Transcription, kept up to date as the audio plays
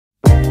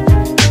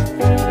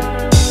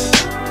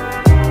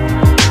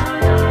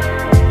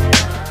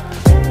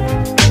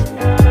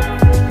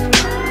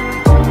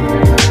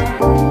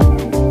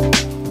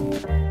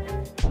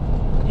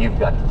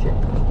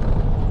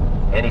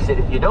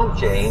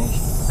change,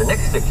 the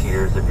next 6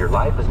 years of your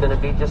life is going to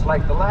be just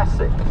like the last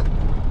 6.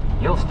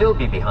 You'll still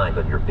be behind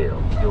on your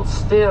bills. You'll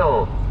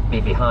still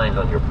be behind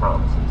on your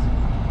promises.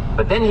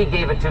 But then he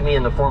gave it to me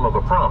in the form of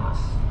a promise.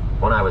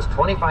 When I was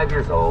 25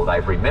 years old,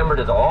 I've remembered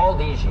it all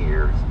these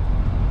years,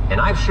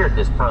 and I've shared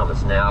this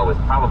promise now with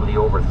probably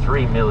over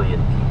 3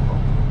 million people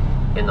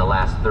in the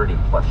last 30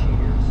 plus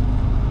years.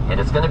 And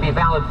it's going to be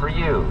valid for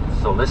you,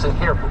 so listen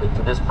carefully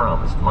to this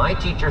promise. My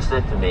teacher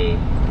said to me,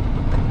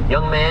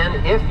 young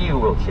man, if you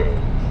will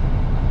change,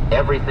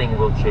 everything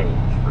will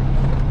change for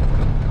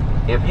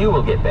you. If you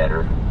will get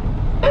better,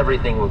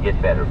 everything will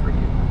get better for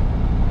you.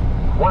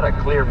 What a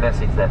clear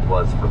message that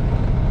was for me.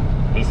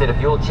 He said,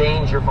 if you'll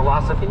change your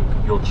philosophy,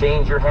 you'll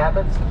change your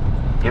habits,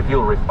 if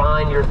you'll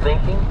refine your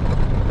thinking,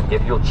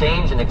 if you'll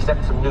change and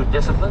accept some new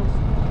disciplines,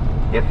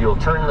 if you'll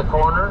turn the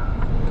corner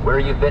where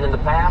you've been in the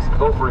past,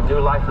 go for a new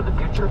life for the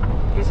future,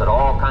 he said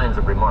all kinds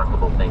of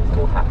remarkable things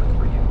will happen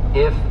for you,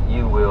 if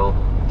you will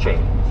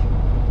change.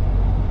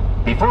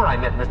 Before I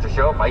met Mr.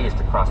 Shoaff, I used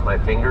to cross my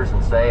fingers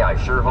and say, I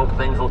sure hope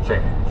things will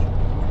change.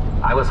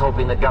 I was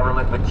hoping the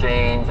government would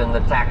change and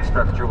the tax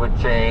structure would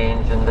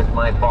change and that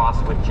my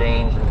boss would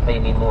change and pay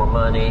me more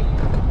money.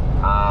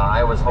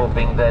 I was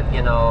hoping that,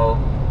 you know,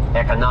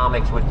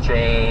 economics would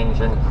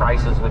change and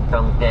prices would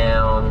come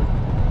down.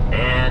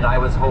 And I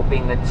was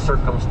hoping that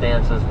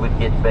circumstances would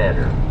get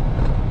better.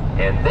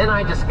 And then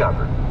I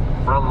discovered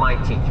from my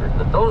teacher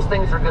that those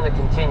things are going to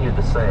continue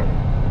the same.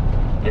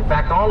 In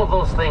fact, all of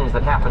those things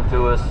that happen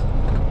to us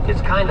is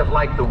kind of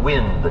like the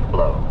wind that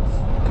blows.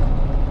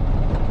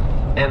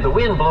 And the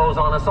wind blows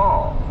on us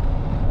all.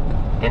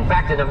 In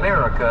fact, in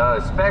America,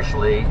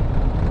 especially,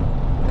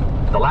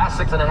 the last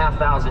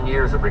 6,500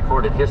 years of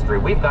recorded history,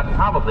 we've got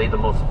probably the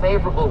most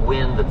favorable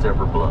wind that's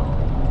ever blown.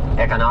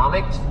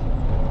 Economics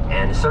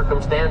and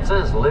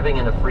circumstances, living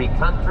in a free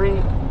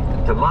country,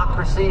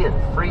 democracy and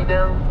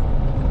freedom,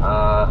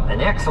 an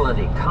excellent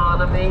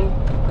economy.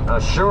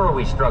 Sure,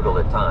 we struggle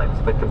at times,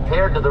 but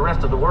compared to the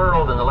rest of the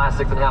world in the last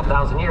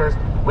 6,500 years,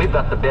 we've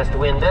got the best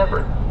wind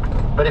ever.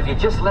 But if you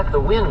just let the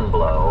wind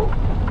blow,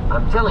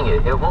 I'm telling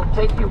you, it won't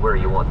take you where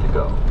you want to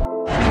go.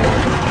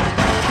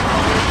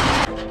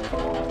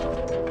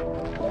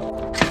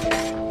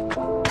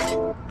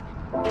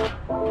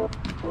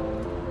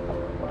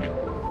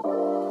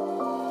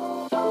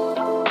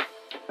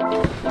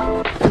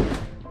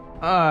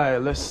 All right,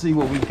 let's see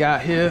what we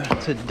got here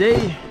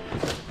today.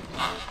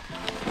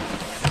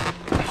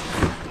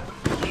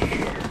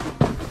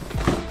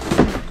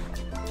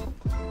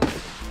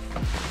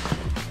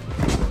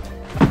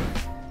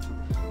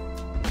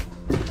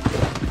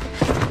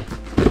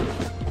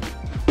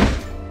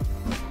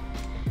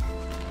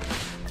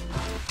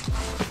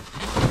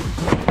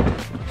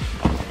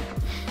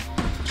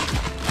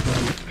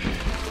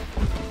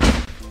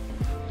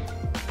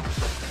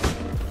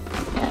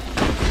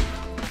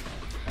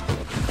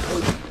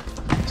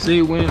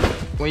 See, when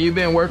you've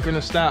been working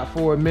a stop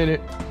for a minute,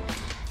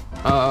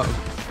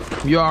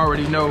 you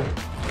already know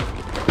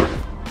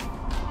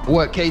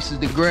what cases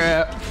to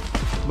grab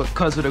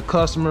because of the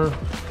customer,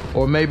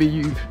 or maybe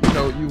you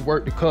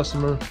worked the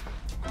customer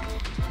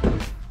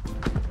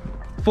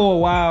for a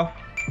while.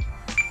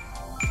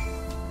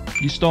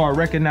 You start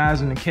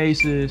recognizing the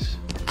cases,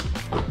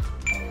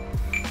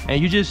 and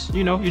you just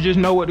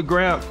know what to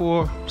grab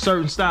for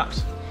certain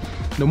stops.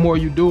 The more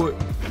you do it.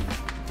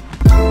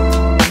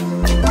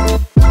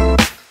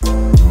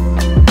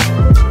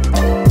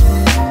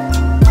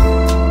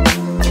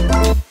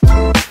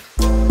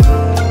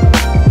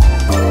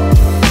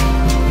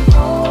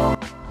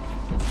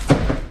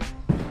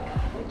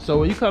 So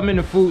when you come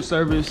into food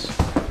service,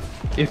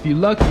 if you're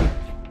lucky,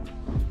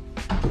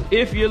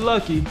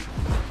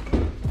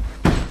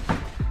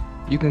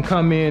 you can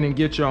come in and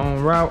get your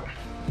own route.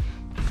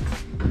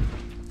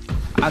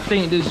 I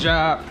think this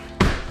job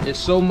is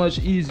so much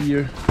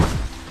easier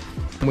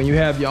when you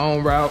have your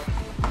own route.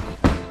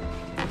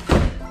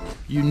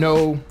 You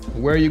know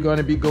where you're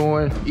gonna be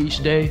going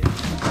each day,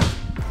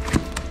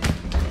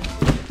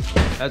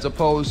 as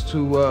opposed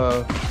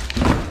to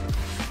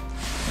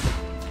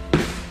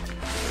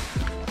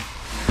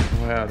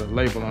have the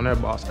label on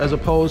that box, as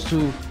opposed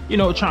to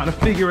trying to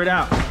figure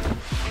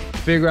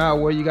out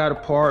where you got to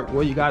park,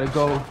 where you got to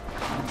go,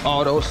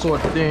 all those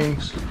sort of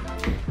things.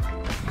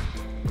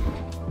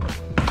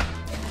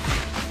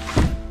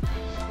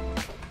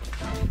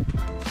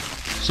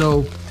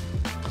 So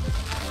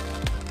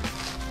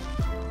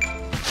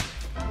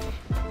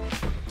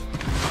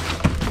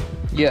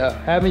yeah,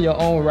 having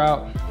your own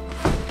route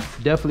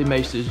definitely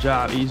makes this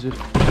job easier.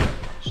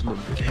 It's a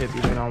little bit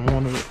heavier than I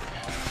wanted it.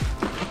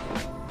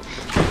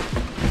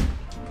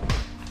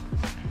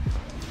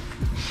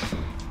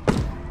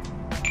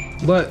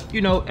 But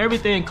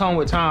everything come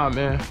with time,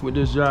 man, with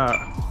this job.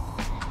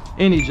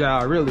 Any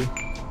job, really.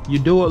 You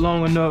do it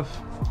long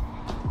enough,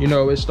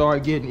 it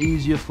start getting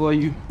easier for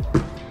you.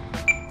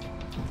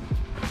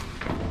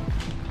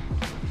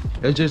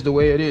 That's just the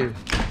way it is.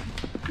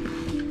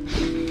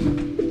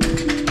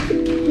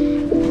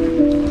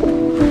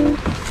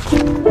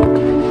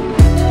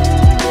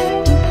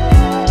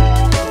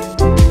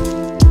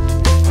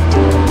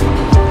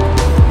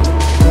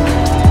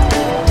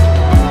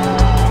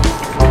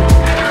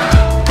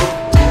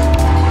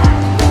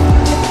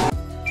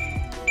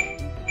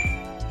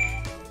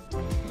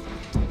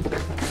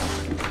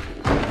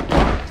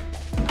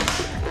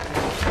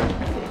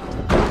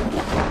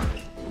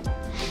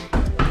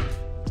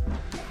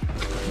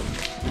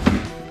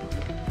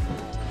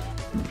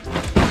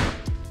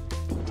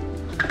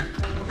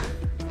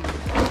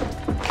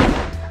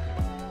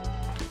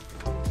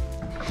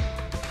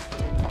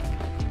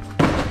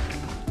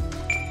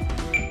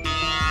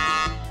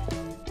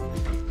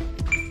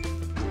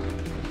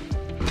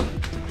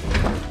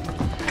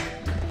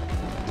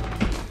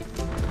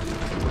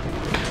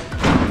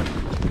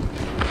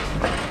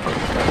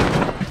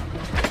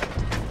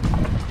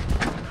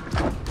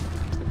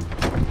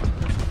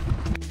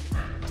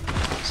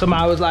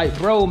 Somebody was like,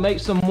 bro, make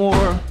some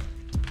more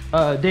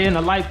day in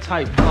the life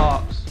type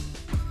vlogs.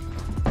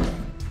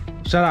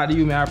 Shout out to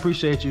you, man. I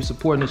appreciate you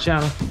supporting the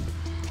channel.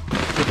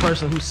 The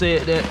person who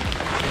said that.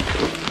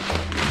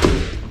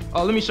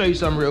 Oh, let me show you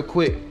something real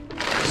quick.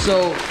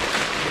 So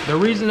the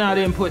reason I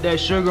didn't put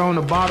that sugar on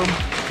the bottom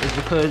is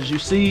because you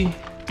see,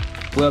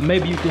 well,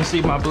 maybe you can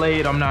see my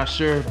blade, I'm not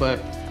sure, but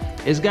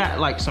it's got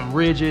like some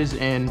ridges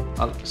and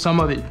some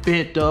of it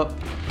bent up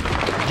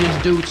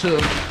just due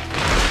to,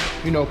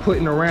 you know,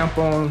 putting a ramp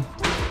on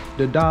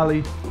the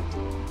dolly.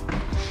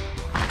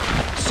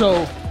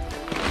 So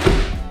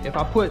if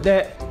I put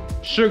that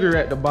sugar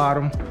at the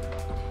bottom,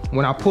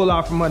 when I pull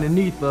out from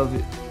underneath of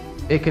it,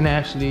 it can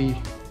actually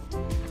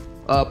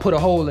put a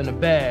hole in the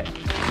bag.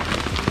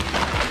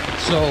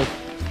 So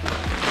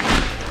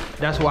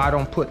that's why I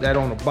don't put that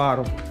on the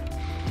bottom.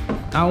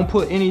 I don't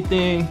put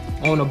anything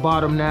on the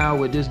bottom now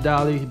with this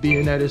dolly,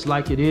 being that it's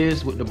like it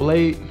is with the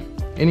blade.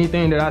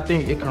 Anything that I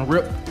think it can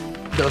rip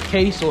the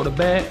case or the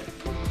bag,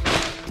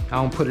 I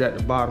don't put it at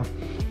the bottom.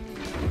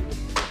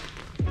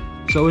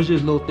 So it's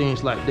just little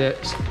things like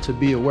that to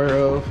be aware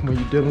of when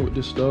you're dealing with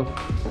this stuff.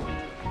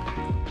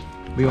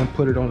 We gonna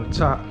put it on the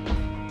top,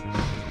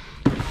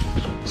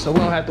 so we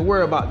don't have to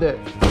worry about that.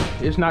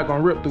 It's not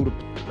gonna rip through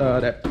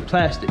the, that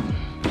plastic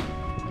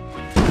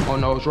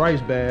on those rice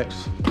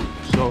bags.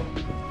 So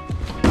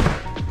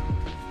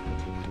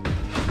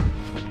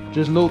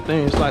just little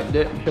things like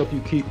that help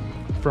you keep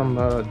from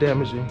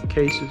damaging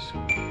cases.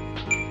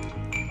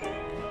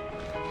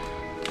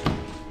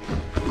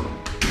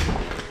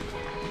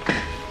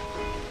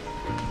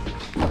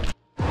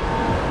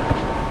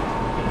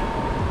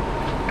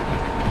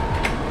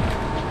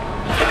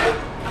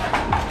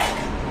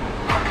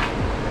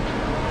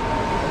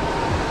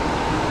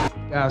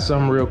 Got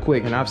something real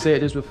quick, and I've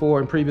said this before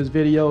in previous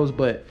videos,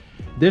 but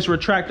this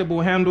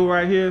retractable handle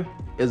right here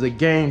is a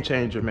game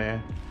changer,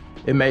 man.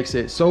 It makes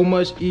it so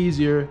much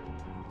easier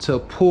to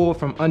pull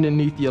from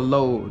underneath your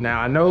load.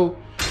 Now I know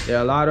there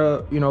are a lot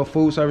of, you know,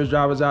 food service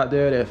drivers out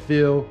there that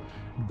feel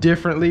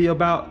differently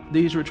about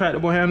these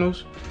retractable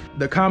handles.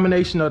 The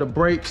combination of the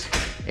brakes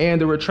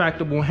and the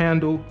retractable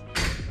handle,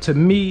 to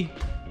me,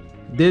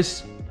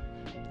 this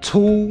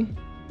tool,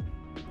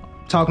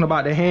 talking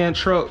about the hand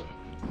truck,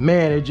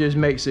 man, it just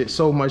makes it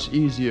so much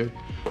easier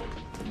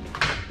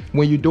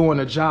when you're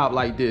doing a job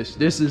like this.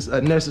 This is a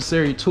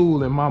necessary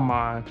tool in my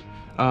mind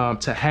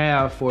to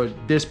have for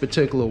this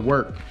particular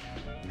work.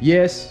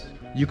 Yes,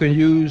 you can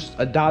use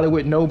a dolly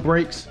with no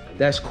brakes,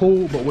 that's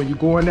cool, but when you're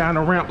going down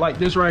a ramp like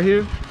this right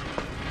here,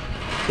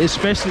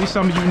 especially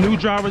some of you new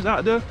drivers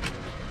out there,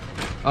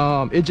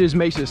 it just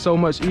makes it so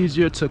much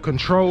easier to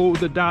control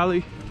the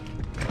dolly,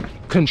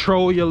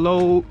 control your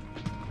load,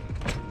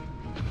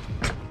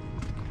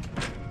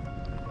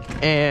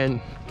 and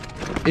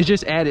it's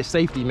just added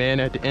safety, man,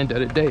 at the end of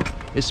the day,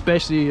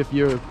 especially if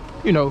you're,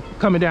 you know,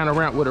 coming down a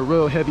ramp with a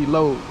real heavy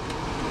load.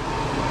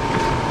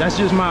 That's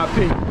just my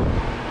opinion.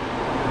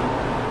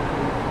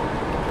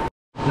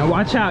 Now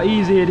watch how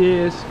easy it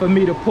is for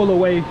me to pull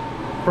away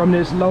from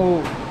this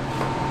load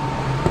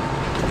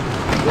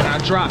when I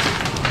drop.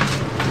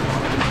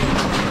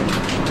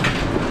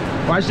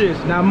 Watch this.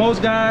 Now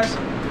most guys,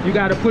 you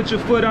got to put your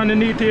foot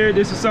underneath here.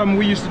 This is something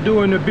we used to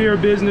do in the beer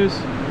business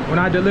when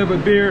I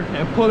delivered beer,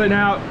 and pull it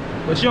out.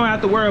 But you don't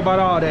have to worry about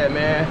all that,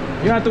 man.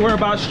 You don't have to worry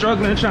about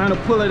struggling trying to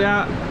pull it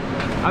out.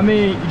 I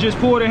mean, you just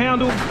pull the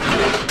handle.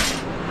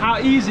 How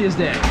easy is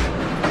that?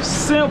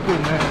 Simple,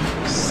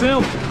 man,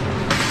 simple.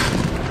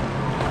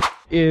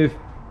 If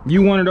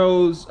you one of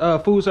those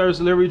food service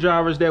delivery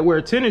drivers that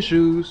wear tennis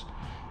shoes,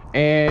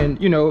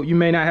 and you know, you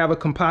may not have a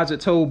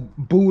composite toe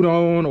boot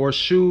on or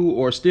shoe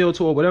or steel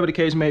toe or whatever the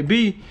case may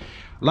be,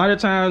 a lot of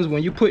times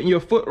when you're putting your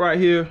foot right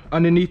here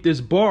underneath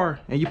this bar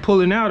and you're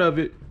pulling out of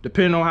it,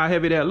 depending on how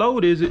heavy that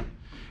load is,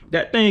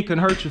 that thing can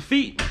hurt your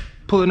feet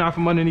pulling out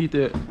from underneath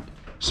it.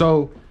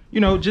 So, you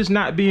know, just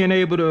not being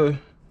able to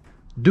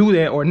do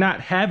that, or not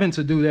having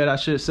to do that, I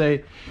should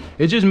say,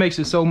 it just makes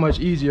it so much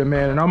easier,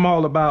 man. And I'm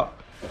all about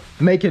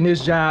making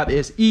this job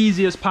as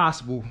easy as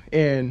possible,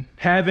 and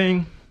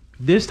having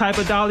this type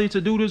of dolly to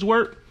do this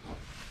work,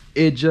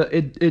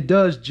 it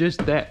does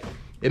just that.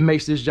 It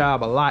makes this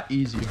job a lot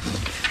easier.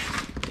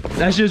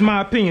 That's just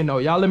my opinion though.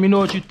 Y'all let me know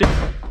what you think.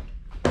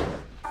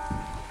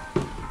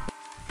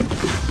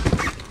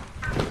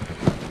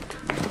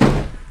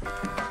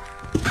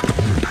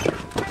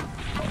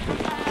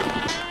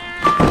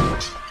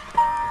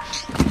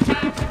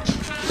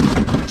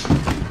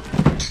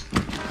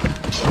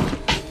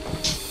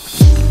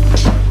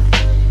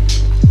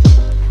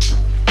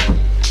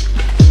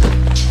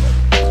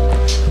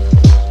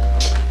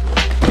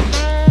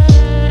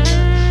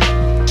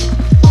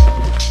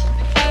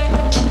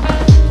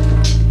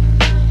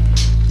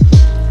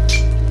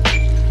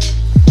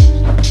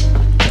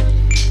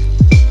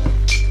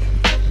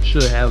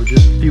 Should have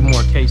just a few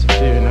more cases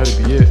here and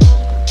that'll be it.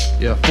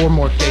 Yeah, 4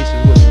 more cases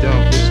will be done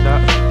with this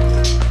stop.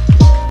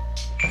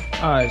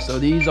 Alright, so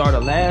these are the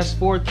last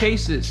 4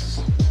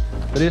 cases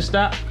for this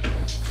stop.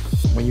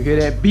 When you hear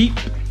that beep,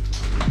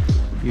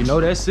 you know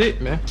that's it,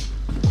 man.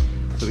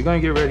 So we're gonna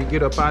get ready to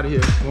get up out of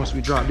here once we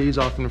drop these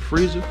off in the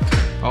freezer.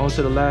 On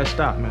to the last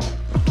stop, man.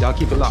 Y'all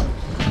keep it locked.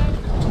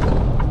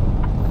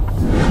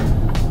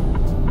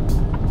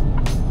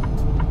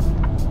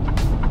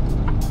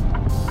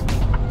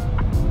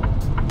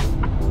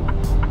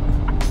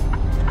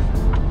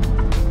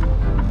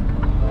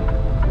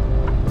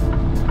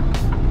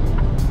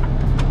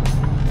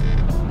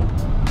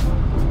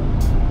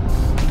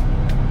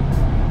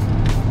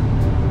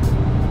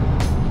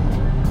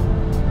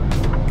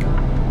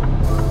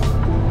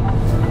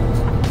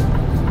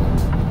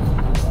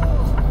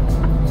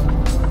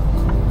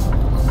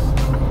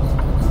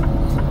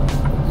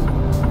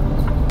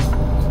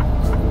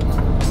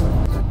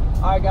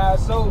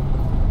 Guys, so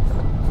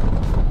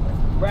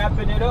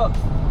wrapping it up,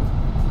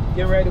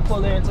 getting ready to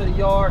pull into the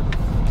yard.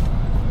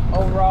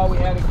 Overall, we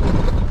had a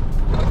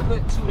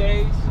good 2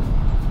 days.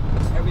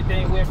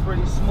 Everything went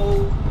pretty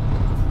smooth.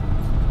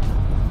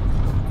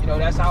 You know,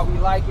 that's how we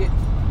like it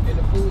in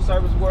the food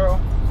service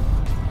world.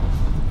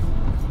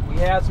 We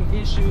had some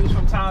issues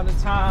from time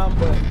to time,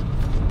 but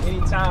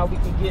anytime we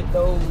can get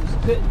those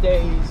good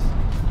days,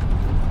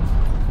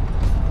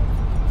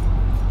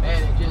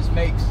 man, it just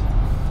makes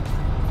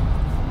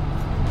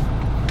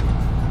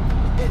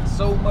it's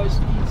so much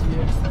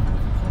easier.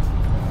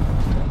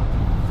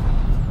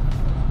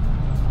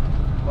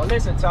 Well,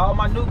 listen, to all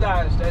my new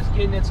guys that's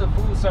getting into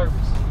food service,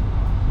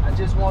 I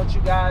just want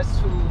you guys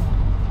to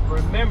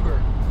remember,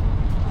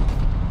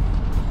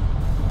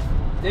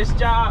 this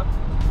job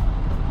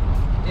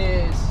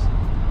is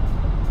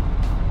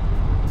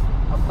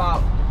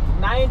about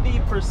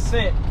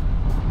 90%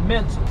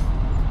 mental.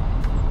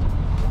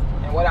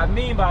 And what I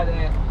mean by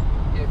that,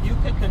 if you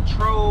can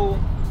control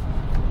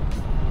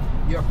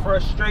your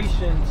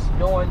frustrations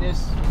doing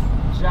this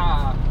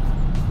job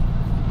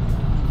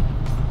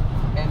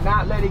and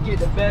not let it get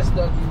the best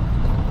of you,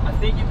 I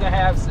think you can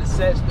have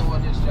success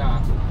doing this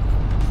job.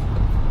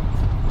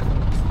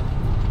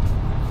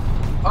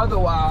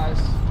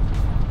 Otherwise,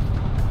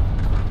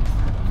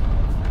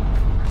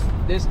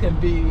 this can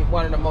be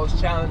one of the most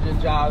challenging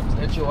jobs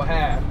that you'll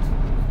have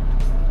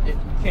if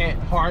you can't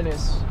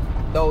harness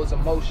those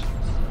emotions.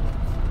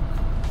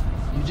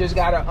 You just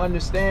gotta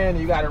understand,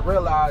 you gotta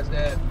realize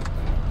that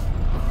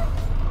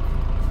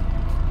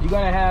you're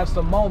gonna have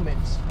some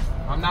moments,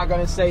 I'm not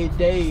gonna say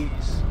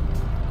days,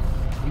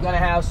 you're gonna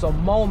have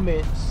some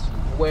moments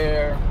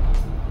where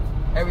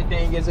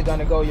everything isn't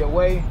gonna go your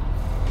way.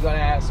 You're gonna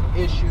have some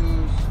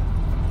issues,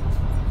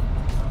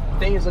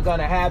 things are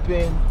gonna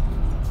happen.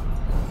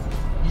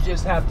 You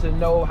just have to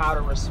know how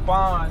to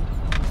respond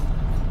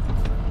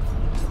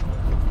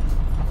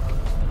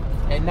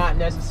and not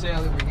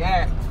necessarily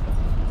react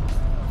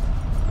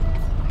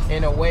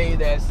in a way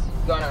that's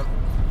gonna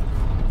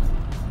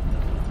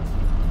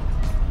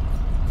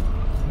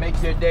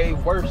make your day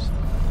worse.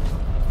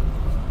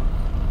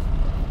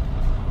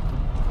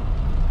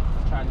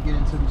 I'm trying to get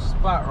into the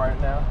spot right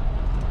now.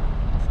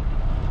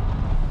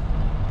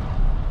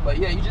 But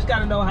yeah, you just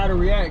gotta know how to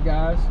react,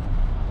 guys.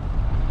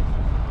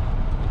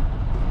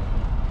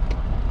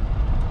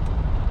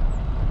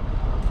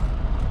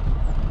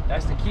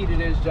 That's the key to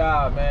this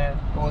job, man.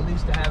 Or at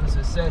least to having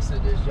success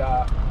at this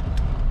job.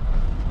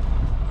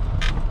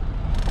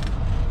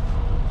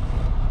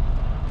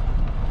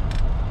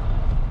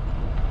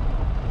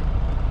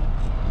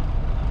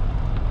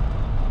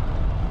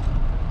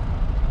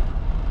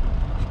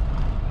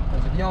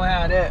 Because if you don't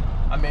have that,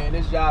 I mean,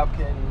 this job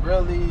can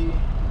really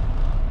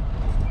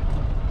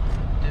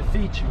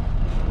defeat you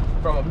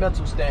from a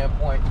mental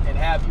standpoint and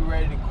have you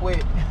ready to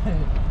quit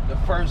the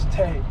first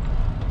day.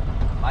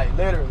 Like,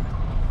 literally.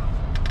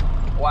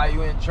 While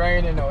you in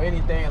training or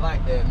anything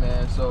like that,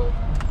 man. So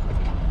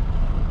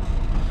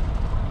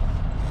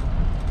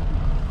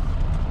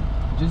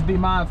just be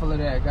mindful of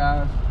that,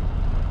 guys.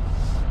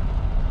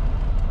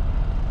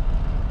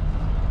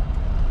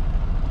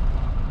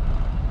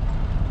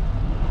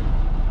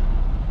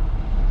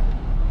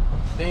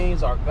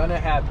 Things are gonna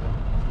happen.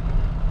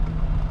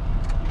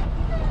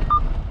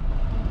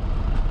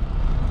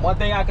 One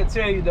thing I can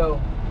tell you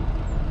though,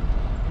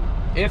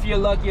 if you're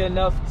lucky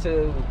enough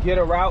to get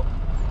a route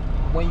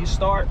when you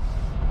start,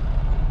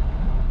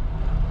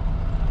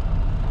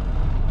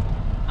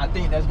 I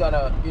think that's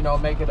gonna, you know,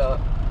 make it a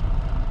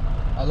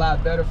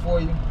lot better for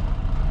you,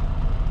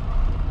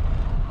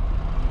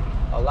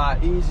 a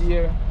lot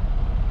easier.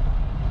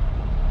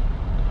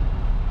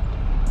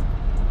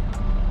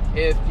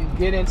 If you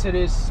get into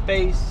this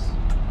space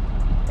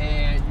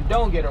and you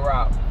don't get a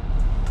route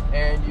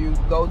and you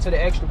go to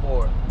the extra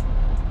board,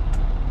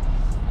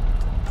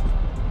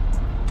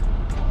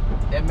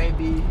 that may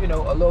be, you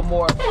know, a little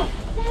more,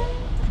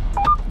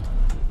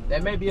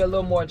 that may be a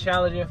little more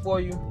challenging for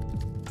you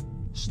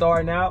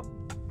starting out.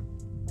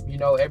 You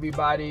know,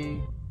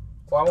 everybody,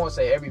 well, I won't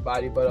say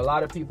everybody, but a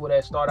lot of people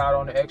that start out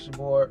on the extra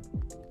board,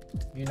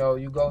 you know,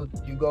 you go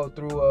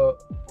through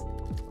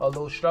a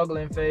little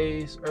struggling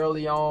phase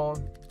early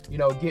on, you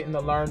know, getting to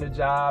learn the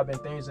job and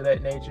things of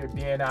that nature,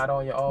 being out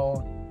on your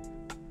own.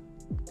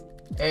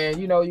 And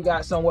you know, you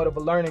got somewhat of a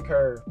learning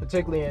curve,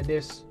 particularly in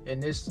this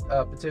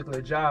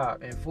particular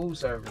job in food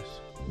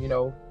service. You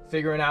know,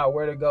 figuring out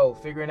where to go,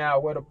 figuring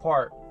out where to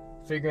park,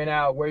 figuring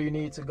out where you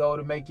need to go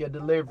to make your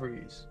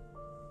deliveries,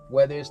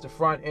 whether it's the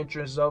front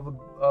entrance of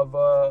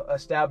a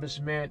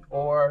establishment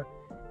or,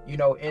 you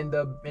know, in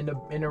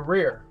the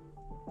rear.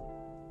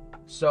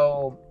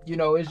 So, you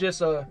know,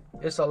 it's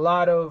a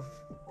lot of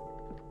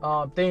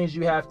things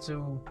you have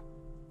to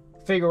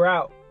figure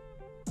out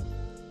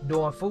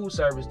doing food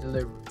service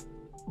delivery.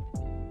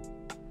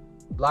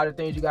 A lot of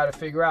things you got to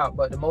figure out,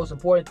 but the most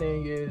important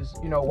thing is,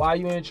 you know, while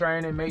you're in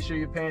training, make sure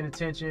you're paying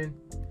attention.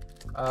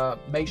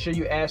 Make sure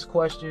you ask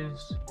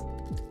questions.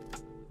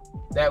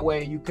 That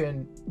way you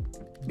can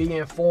be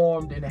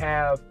informed and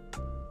have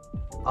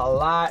a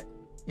lot,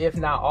 if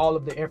not all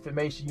of the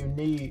information you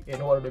need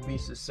in order to be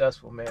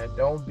successful, man.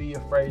 Don't be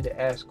afraid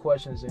to ask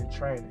questions in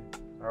training,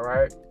 all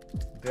right?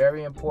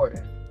 Very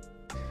important.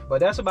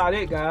 But that's about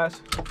it,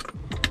 guys.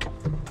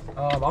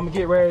 I'm gonna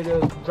get ready to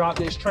drop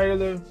this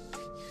trailer,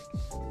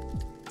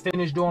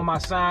 finish doing my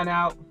sign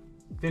out,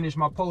 finish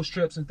my post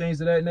trips and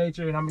things of that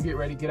nature, and I'm gonna get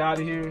ready to get out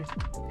of here.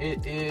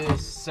 It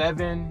is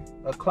 7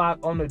 o'clock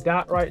on the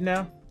dot right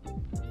now.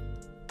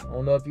 I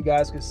don't know if you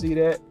guys can see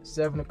that,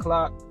 7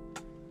 o'clock.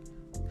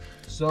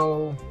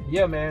 So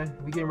yeah, man,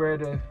 we getting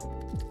ready to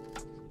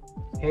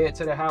head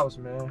to the house,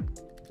 man.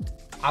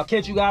 I'll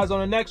catch you guys on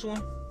the next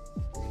one.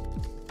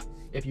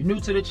 If you're new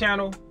to the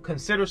channel,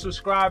 consider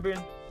subscribing.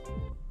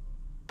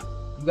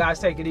 You guys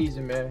take it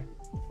easy, man.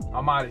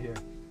 I'm out of here.